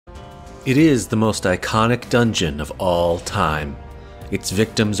It is the most iconic dungeon of all time. Its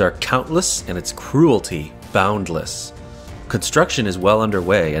victims are countless and its cruelty boundless. Construction is well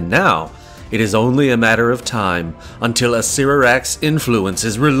underway, and now it is only a matter of time until Asirak's influence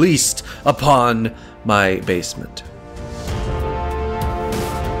is released upon my basement.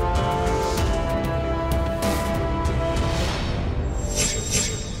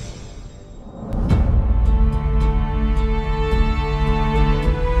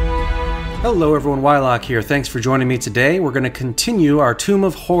 Hello everyone, Wylock here. Thanks for joining me today. We're going to continue our Tomb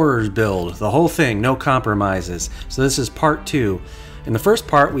of Horrors build. The whole thing, no compromises. So this is part 2. In the first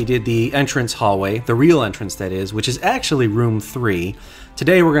part, we did the entrance hallway, the real entrance that is, which is actually room 3.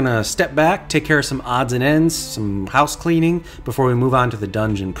 Today we're going to step back, take care of some odds and ends, some house cleaning, before we move on to the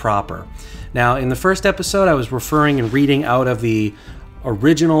dungeon proper. Now, in the first episode, I was referring and reading out of the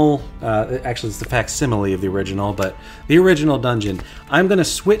original, actually it's the facsimile of the original, but the original dungeon. I'm going to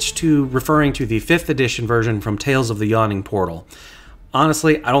switch to referring to the 5th edition version from Tales of the Yawning Portal.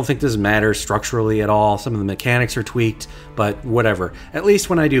 Honestly, I don't think this matters structurally at all. Some of the mechanics are tweaked, but whatever. At least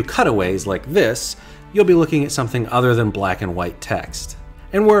when I do cutaways like this, you'll be looking at something other than black and white text.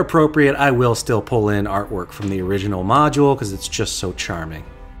 And where appropriate, I will still pull in artwork from the original module because it's just so charming.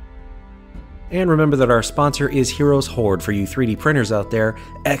 And remember that our sponsor is Heroes Horde for you 3D printers out there.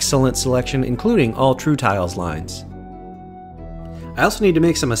 Excellent selection, including all TrueTiles lines. I also need to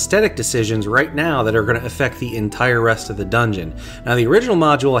make some aesthetic decisions right now that are going to affect the entire rest of the dungeon. Now, the original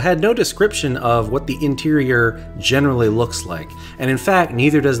module had no description of what the interior generally looks like. And in fact,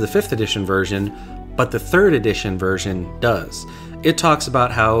 neither does the 5th edition version, but the 3rd edition version does. It talks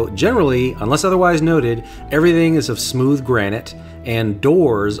about how, generally, unless otherwise noted, everything is of smooth granite, and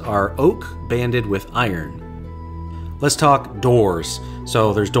doors are oak banded with iron. Let's talk doors.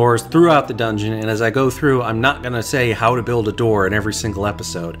 So there's doors throughout the dungeon, and as I go through, I'm not going to say how to build a door in every single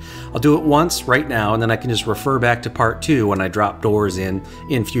episode. I'll do it once right now, and then I can just refer back to part 2 when I drop doors in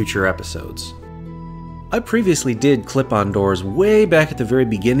future episodes. I previously did clip-on doors way back at the very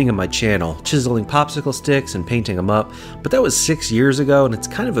beginning of my channel, chiseling popsicle sticks and painting them up, but that was 6 years ago and it's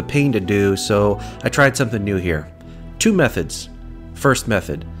kind of a pain to do, so I tried something new here. 2 methods. First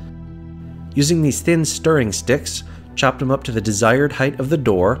method. Using these thin stirring sticks, chopped them up to the desired height of the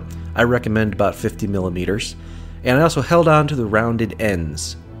door, I recommend about 50 millimeters, and I also held on to the rounded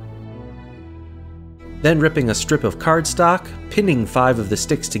ends. Then ripping a strip of cardstock, pinning 5 of the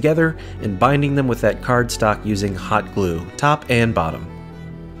sticks together, and binding them with that cardstock using hot glue, top and bottom.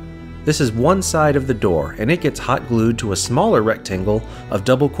 This is one side of the door, and it gets hot glued to a smaller rectangle of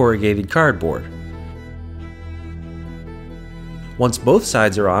double corrugated cardboard. Once both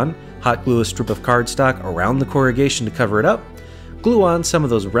sides are on, hot glue a strip of cardstock around the corrugation to cover it up, glue on some of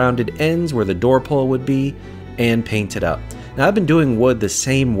those rounded ends where the door pull would be, and paint it up. Now, I've been doing wood the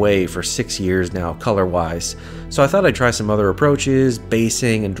same way for 6 years now, color-wise, so I thought I'd try some other approaches,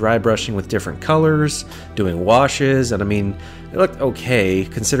 basing and dry brushing with different colors, doing washes, and I mean, it looked okay,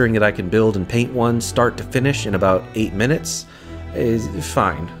 considering that I can build and paint one start to finish in about 8 minutes. Is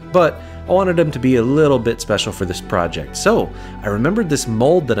fine, but I wanted them to be a little bit special for this project, so I remembered this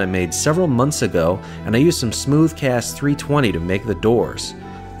mold that I made several months ago, and I used some Smooth Cast 320 to make the doors.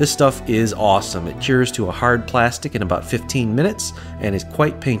 This stuff is awesome. It cures to a hard plastic in about 15 minutes and is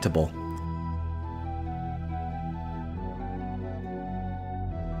quite paintable.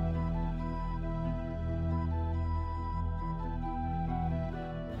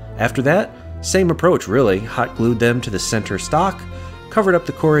 After that, same approach really. Hot glued them to the center stock, covered up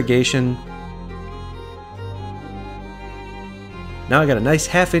the corrugation. Now I got a nice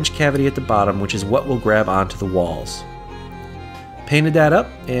 1/2-inch cavity at the bottom, which is what will grab onto the walls. Painted that up,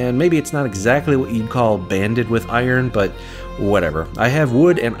 and maybe it's not exactly what you'd call banded with iron, but whatever. I have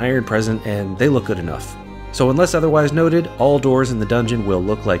wood and iron present, and they look good enough. So unless otherwise noted, all doors in the dungeon will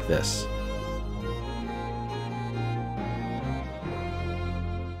look like this.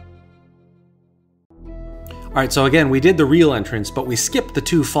 Alright, so again, we did the real entrance, but we skipped the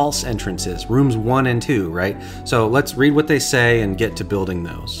 2 false entrances, rooms 1 and 2, right? So let's read what they say and get to building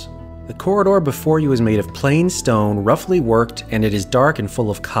those. The corridor before you is made of plain stone, roughly worked, and it is dark and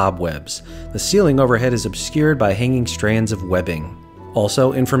full of cobwebs. The ceiling overhead is obscured by hanging strands of webbing.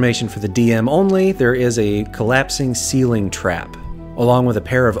 Also, information for the DM only, there is a collapsing ceiling trap, along with a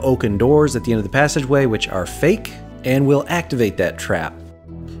pair of oaken doors at the end of the passageway, which are fake, and will activate that trap.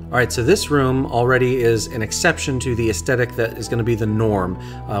 Alright, so this room already is an exception to the aesthetic that is going to be the norm.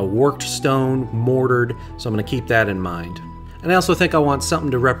 Worked stone, mortared, so I'm going to keep that in mind. And I also think I want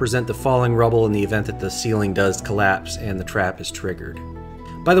something to represent the falling rubble in the event that the ceiling does collapse and the trap is triggered.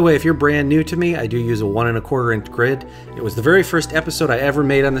 By the way, if you're brand new to me, I do use a 1 1/4 inch grid. It was the very first episode I ever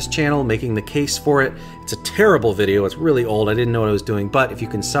made on this channel, making the case for it. It's a terrible video, it's really old, I didn't know what I was doing, but if you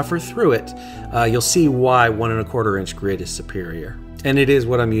can suffer through it, you'll see why 1 1/4 inch grid is superior. And it is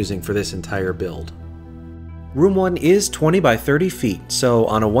what I'm using for this entire build. Room 1 is 20 by 30 feet, so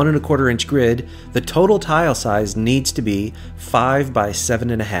on a 1 1/4 inch grid, the total tile size needs to be 5 by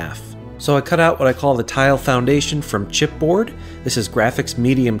 7.5. So I cut out what I call the tile foundation from chipboard. This is graphics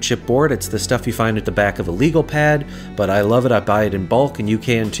medium chipboard. It's the stuff you find at the back of a legal pad, but I love it. I buy it in bulk and you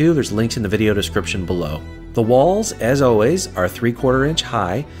can too. There's links in the video description below. The walls, as always, are 3/4 inch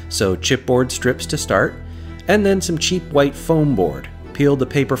high, so chipboard strips to start, and then some cheap white foam board. Peeled the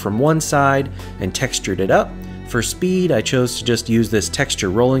paper from one side and textured it up. For speed, I chose to just use this texture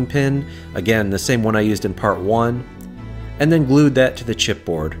rolling pin, again the same one I used in part 1, and then glued that to the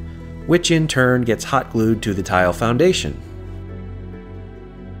chipboard, which in turn gets hot glued to the tile foundation.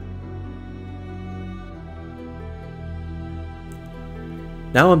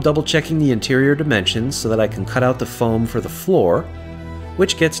 Now I'm double checking the interior dimensions so that I can cut out the foam for the floor,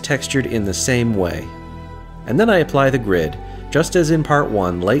 which gets textured in the same way. And then I apply the grid, just as in part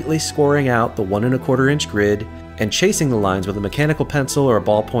 1, lightly scoring out the 1 1/4 inch grid and chasing the lines with a mechanical pencil or a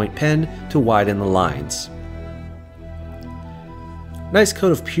ballpoint pen to widen the lines. Nice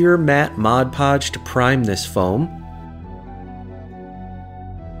coat of pure matte Mod Podge to prime this foam.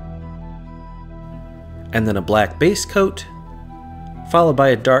 And then a black base coat, followed by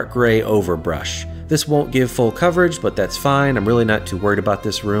a dark gray overbrush. This won't give full coverage, but that's fine. I'm really not too worried about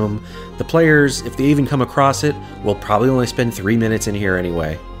this room. The players, if they even come across it, will probably only spend 3 minutes in here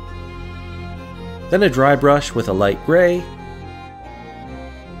anyway. Then a dry brush with a light gray,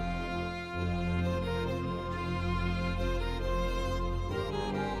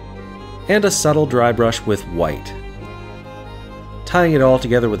 and a subtle dry brush with white. Tying it all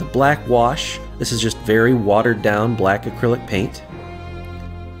together with a black wash. This is just very watered down black acrylic paint.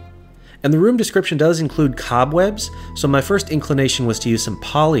 And the room description does include cobwebs, so my first inclination was to use some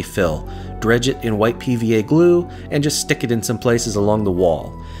polyfill, dredge it in white PVA glue, and just stick it in some places along the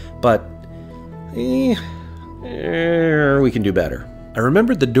wall. But we can do better. I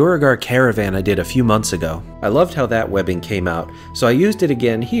remembered the Duragar caravan I did a few months ago. I loved how that webbing came out, so I used it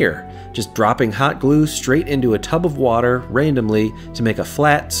again here, just dropping hot glue straight into a tub of water randomly to make a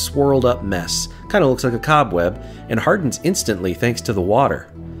flat, swirled up mess. Kinda looks like a cobweb, and hardens instantly thanks to the water.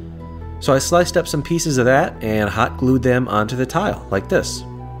 So I sliced up some pieces of that and hot glued them onto the tile, like this.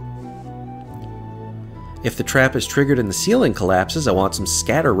 If the trap is triggered and the ceiling collapses, I want some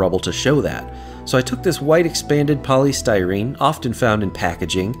scatter rubble to show that. So I took this white expanded polystyrene, often found in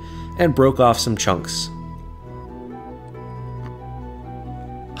packaging, and broke off some chunks.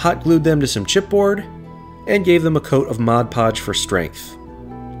 Hot glued them to some chipboard, and gave them a coat of Mod Podge for strength.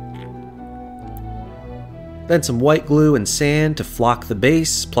 Then some white glue and sand to flock the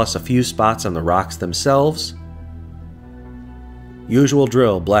base, plus a few spots on the rocks themselves. Usual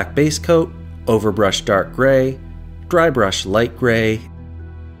drill, black base coat, overbrush dark gray, dry brush light gray,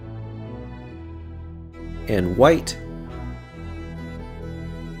 and white.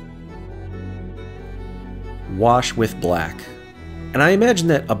 Wash with black. And I imagine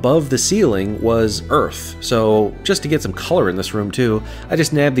that above the ceiling was earth, so just to get some color in this room too, I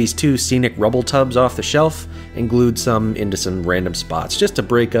just nabbed these 2 scenic rubble tubs off the shelf and glued some into some random spots, just to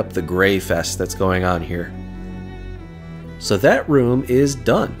break up the gray fest that's going on here. So that room is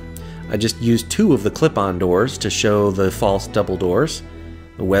done. I just used 2 of the clip-on doors to show the false double doors.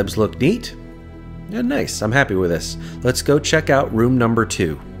 The webs look neat. Yeah, nice, I'm happy with this. Let's go check out room number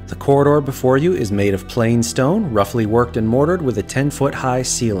 2. The corridor before you is made of plain stone, roughly worked and mortared with a 10-foot high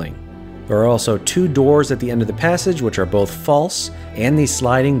ceiling. There are also 2 doors at the end of the passage, which are both false, and the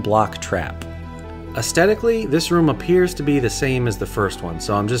sliding block trap. Aesthetically, this room appears to be the same as the first one,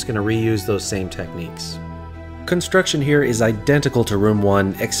 so I'm just going to reuse those same techniques. Construction here is identical to room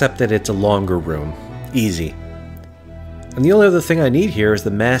 1, except that it's a longer room. Easy. And the only other thing I need here is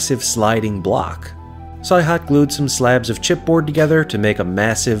the massive sliding block. So I hot glued some slabs of chipboard together to make a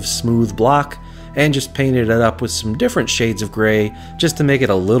massive smooth block, and just painted it up with some different shades of gray just to make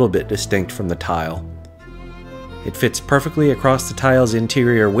it a little bit distinct from the tile. It fits perfectly across the tile's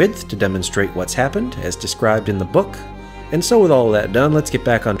interior width to demonstrate what's happened, as described in the book. And so with all of that done, let's get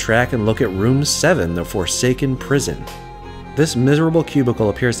back on track and look at room 7, the Forsaken Prison. This miserable cubicle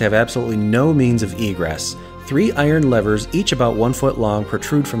appears to have absolutely no means of egress. 3 iron levers, each about 1 foot long,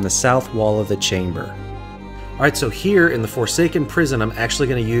 protrude from the south wall of the chamber. Alright, so here in the Forsaken Prison, I'm actually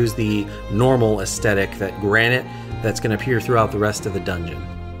going to use the normal aesthetic, that granite that's going to appear throughout the rest of the dungeon.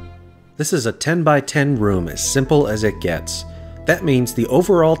 This is a 10 by 10 room, as simple as it gets. That means the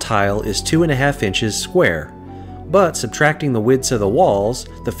overall tile is 2.5 inches square, but subtracting the widths of the walls,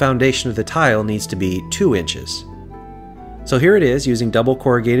 the foundation of the tile needs to be 2 inches. So here it is using double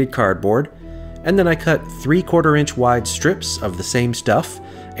corrugated cardboard, and then I cut 3/4 inch wide strips of the same stuff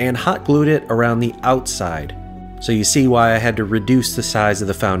and hot glued it around the outside. So you see why I had to reduce the size of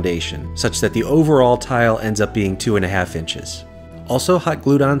the foundation, such that the overall tile ends up being 2.5 inches. Also hot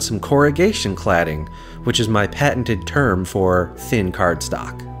glued on some corrugation cladding, which is my patented term for thin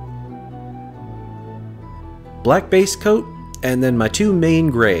cardstock. Black base coat, and then my two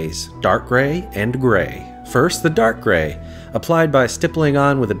main grays, dark gray and gray. First, the dark gray, applied by stippling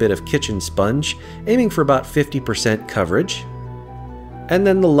on with a bit of kitchen sponge, aiming for about 50% coverage. And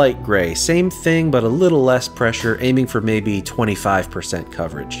then the light gray, same thing but a little less pressure, aiming for maybe 25%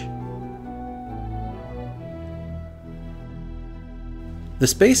 coverage. The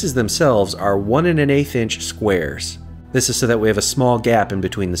spaces themselves are 1 1/8 inch squares. This is so that we have a small gap in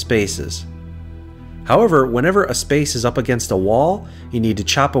between the spaces. However, whenever a space is up against a wall, you need to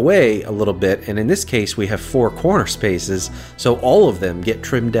chop away a little bit, and in this case we have 4 corner spaces, so all of them get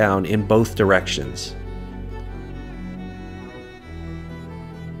trimmed down in both directions.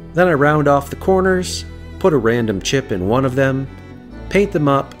 Then I round off the corners, put a random chip in one of them, paint them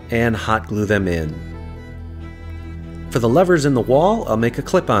up, and hot glue them in. For the levers in the wall, I'll make a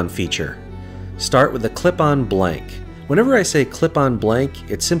clip-on feature. Start with a clip-on blank. Whenever I say clip-on blank,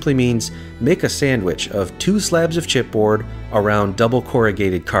 it simply means make a sandwich of 2 slabs of chipboard around double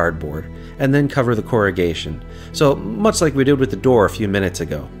corrugated cardboard, and then cover the corrugation. So much like we did with the door a few minutes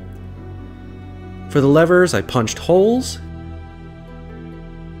ago. For the levers, I punched holes,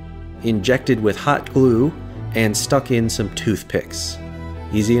 injected with hot glue, and stuck in some toothpicks.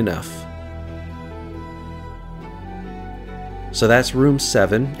 Easy enough. So that's room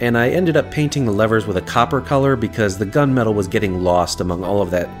 7, and I ended up painting the levers with a copper color because the gunmetal was getting lost among all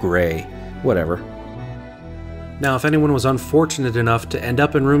of that gray. Whatever. Now, if anyone was unfortunate enough to end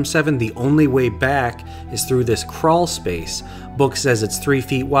up in room 7, the only way back is through this crawl space. Book says it's 3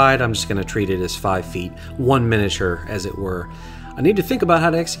 feet wide, I'm just going to treat it as 5 feet. One miniature, as it were. I need to think about how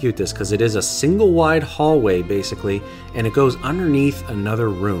to execute this because it is a single wide hallway, basically, and it goes underneath another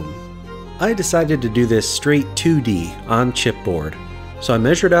room. I decided to do this straight 2D on chipboard, so I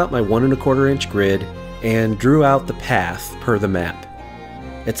measured out my 1 1/4 inch grid and drew out the path per the map.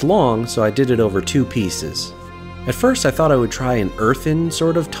 It's long, so I did it over 2 pieces. At first I thought I would try an earthen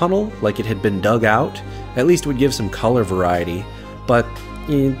sort of tunnel, like it had been dug out. At least it would give some color variety, but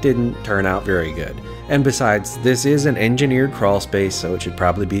it didn't turn out very good. And besides, this is an engineered crawl space, so it should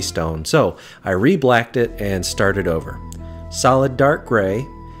probably be stone. So I re-blacked it and started over. Solid dark gray.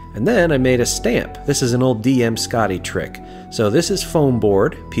 And then I made a stamp. This is an old DM Scotty trick. So this is foam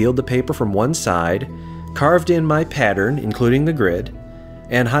board, peeled the paper from one side, carved in my pattern, including the grid,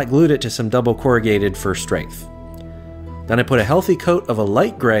 and hot glued it to some double corrugated for strength. Then I put a healthy coat of a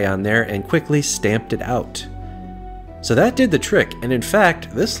light gray on there and quickly stamped it out. So that did the trick, and in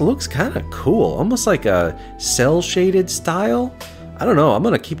fact, this looks kind of cool, almost like a cel-shaded style. I don't know, I'm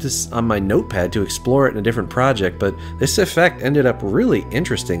going to keep this on my notepad to explore it in a different project, but this effect ended up really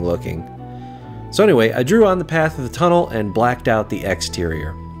interesting looking. So anyway, I drew on the path of the tunnel and blacked out the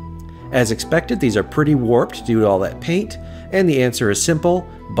exterior. As expected, these are pretty warped due to all that paint, and the answer is simple,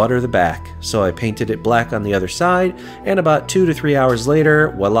 butter the back. So I painted it black on the other side, and about 2 to 3 hours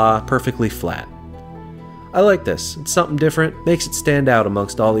later, voila, perfectly flat. I like this, it's something different, makes it stand out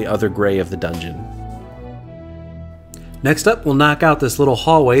amongst all the other gray of the dungeon. Next up, we'll knock out this little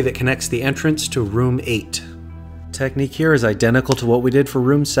hallway that connects the entrance to room 8. Technique here is identical to what we did for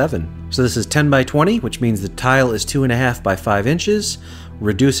room 7. So this is 10 by 20, which means the tile is 2.5 by 5 inches.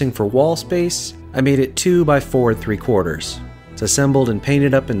 Reducing for wall space, I made it 2 by 4 3/4. It's assembled and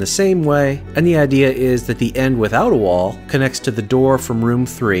painted up in the same way, and the idea is that the end without a wall connects to the door from room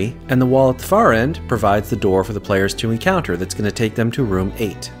 3, and the wall at the far end provides the door for the players to encounter that's going to take them to room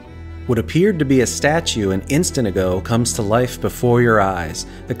 8. What appeared to be a statue an instant ago comes to life before your eyes.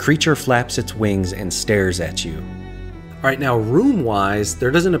 The creature flaps its wings and stares at you. Alright, now room-wise,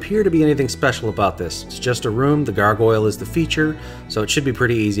 there doesn't appear to be anything special about this. It's just a room, the gargoyle is the feature, so it should be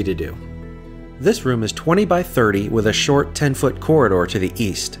pretty easy to do. This room is 20 by 30 with a short 10-foot corridor to the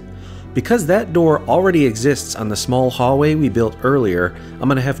east. Because that door already exists on the small hallway we built earlier, I'm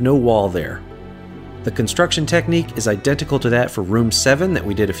going to have no wall there. The construction technique is identical to that for room 7 that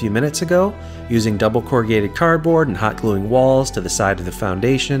we did a few minutes ago, using double corrugated cardboard and hot gluing walls to the side of the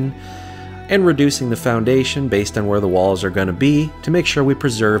foundation, and reducing the foundation based on where the walls are going to be to make sure we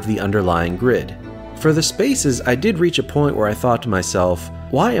preserve the underlying grid. For the spaces, I did reach a point where I thought to myself,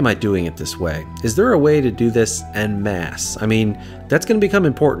 Why am I doing it this way? Is there a way to do this en masse? I mean, that's going to become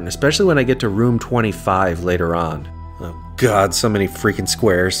important, especially when I get to room 25 later on. Oh god, so many freaking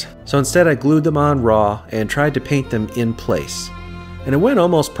squares. So instead I glued them on raw and tried to paint them in place. And it went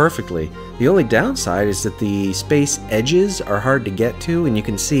almost perfectly. The only downside is that the space edges are hard to get to, and you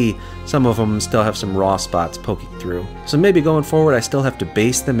can see some of them still have some raw spots poking through. So maybe going forward I still have to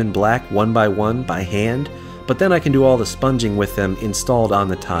base them in black one by hand, but then I can do all the sponging with them installed on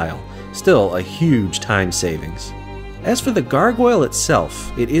the tile. Still a huge time savings. As for the gargoyle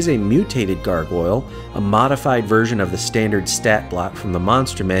itself, it is a mutated gargoyle, a modified version of the standard stat block from the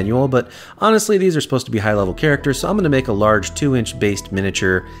monster manual, but honestly these are supposed to be high-level characters, so I'm going to make a large 2-inch based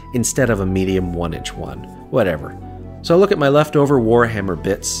miniature instead of a medium 1-inch one. Whatever. So I look at my leftover Warhammer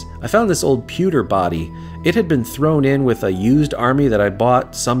bits. I found this old pewter body. It had been thrown in with a used army that I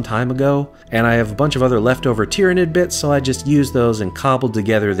bought some time ago, and I have a bunch of other leftover Tyranid bits, so I just used those and cobbled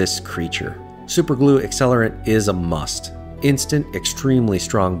together this creature. Superglue accelerant is a must. Instant, extremely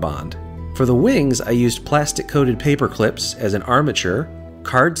strong bond. For the wings, I used plastic-coated paper clips as an armature,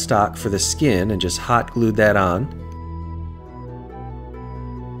 cardstock for the skin, and just hot glued that on,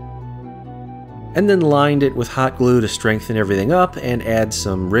 and then lined it with hot glue to strengthen everything up and add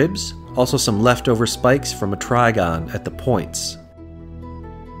some ribs, also some leftover spikes from a trigon at the points.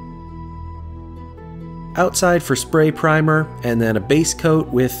 Outside for spray primer, and then a base coat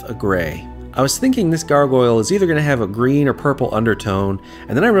with a gray. I was thinking this gargoyle is either going to have a green or purple undertone,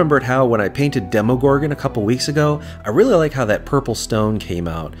 and then I remembered how when I painted Demogorgon a couple weeks ago, I really like how that purple stone came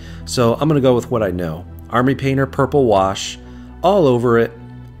out, so I'm going to go with what I know. Army Painter purple wash, all over it,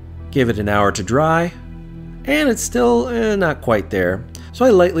 give it an hour to dry, and it's still not quite there, so I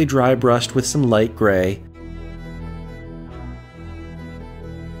lightly dry brushed with some light gray,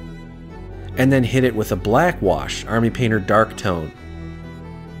 and then hit it with a black wash, Army Painter dark tone.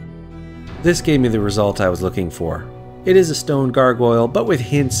 This gave me the result I was looking for. It is a stone gargoyle, but with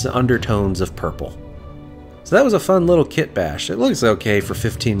hints and undertones of purple. So that was a fun little kit bash. It looks okay for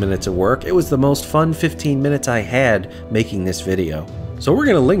 15 minutes of work. It was the most fun 15 minutes I had making this video. So we're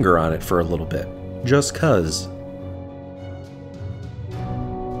gonna linger on it for a little bit, just cuz.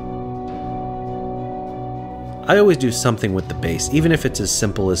 I always do something with the base, even if it's as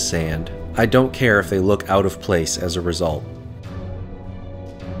simple as sand. I don't care if they look out of place as a result.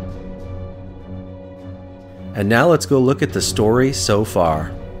 And now let's go look at the story so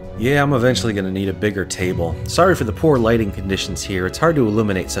far. Yeah, I'm eventually going to need a bigger table. Sorry for the poor lighting conditions here, it's hard to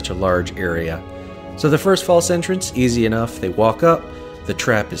illuminate such a large area. So the first false entrance, easy enough. They walk up, the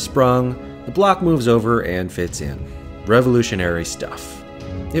trap is sprung, the block moves over and fits in. Revolutionary stuff.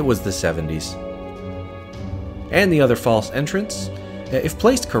 It was the 70s. And the other false entrance. If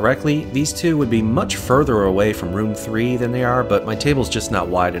placed correctly, these two would be much further away from room 3 than they are, but my table's just not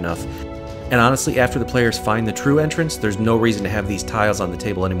wide enough. And honestly, after the players find the true entrance, there's no reason to have these tiles on the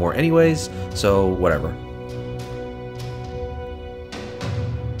table anymore anyways, so whatever.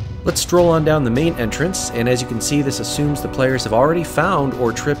 Let's stroll on down the main entrance, and as you can see, this assumes the players have already found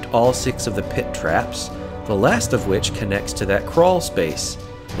or tripped all 6 of the pit traps, the last of which connects to that crawl space.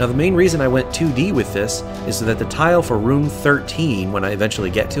 Now the main reason I went 2D with this is so that the tile for room 13, when I eventually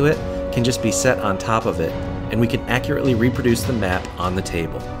get to it, can just be set on top of it, and we can accurately reproduce the map on the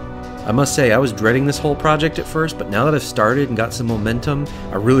table. I must say, I was dreading this whole project at first, but now that I've started and got some momentum,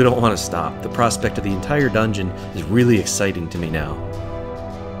 I really don't want to stop. The prospect of the entire dungeon is really exciting to me now.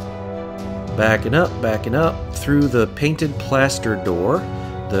 Backing up, through the painted plaster door,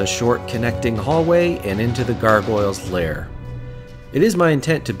 the short connecting hallway, and into the gargoyle's lair. It is my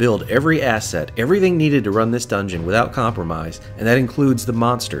intent to build every asset, everything needed to run this dungeon without compromise, and that includes the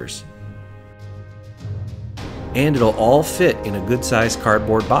monsters. And it'll all fit in a good-sized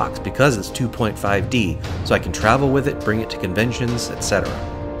cardboard box because it's 2.5D, so I can travel with it, bring it to conventions, etc.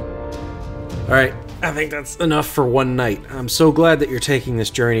 Alright, I think that's enough for one night. I'm so glad that you're taking this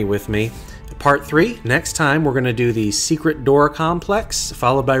journey with me. Part 3, next time we're going to do the secret door complex,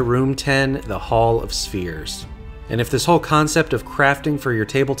 followed by room 10, the Hall of Spheres. And if this whole concept of crafting for your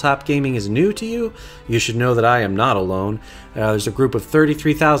tabletop gaming is new to you, you should know that I am not alone. There's a group of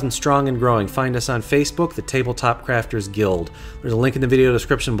 33,000 strong and growing. Find us on Facebook, the Tabletop Crafters Guild. There's a link in the video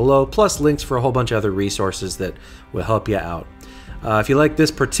description below, plus links for a whole bunch of other resources that will help you out. If you like this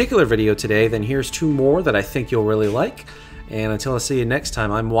particular video today, then here's 2 more that I think you'll really like. And until I see you next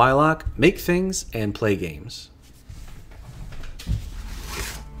time, I'm Wylock. Make things and play games.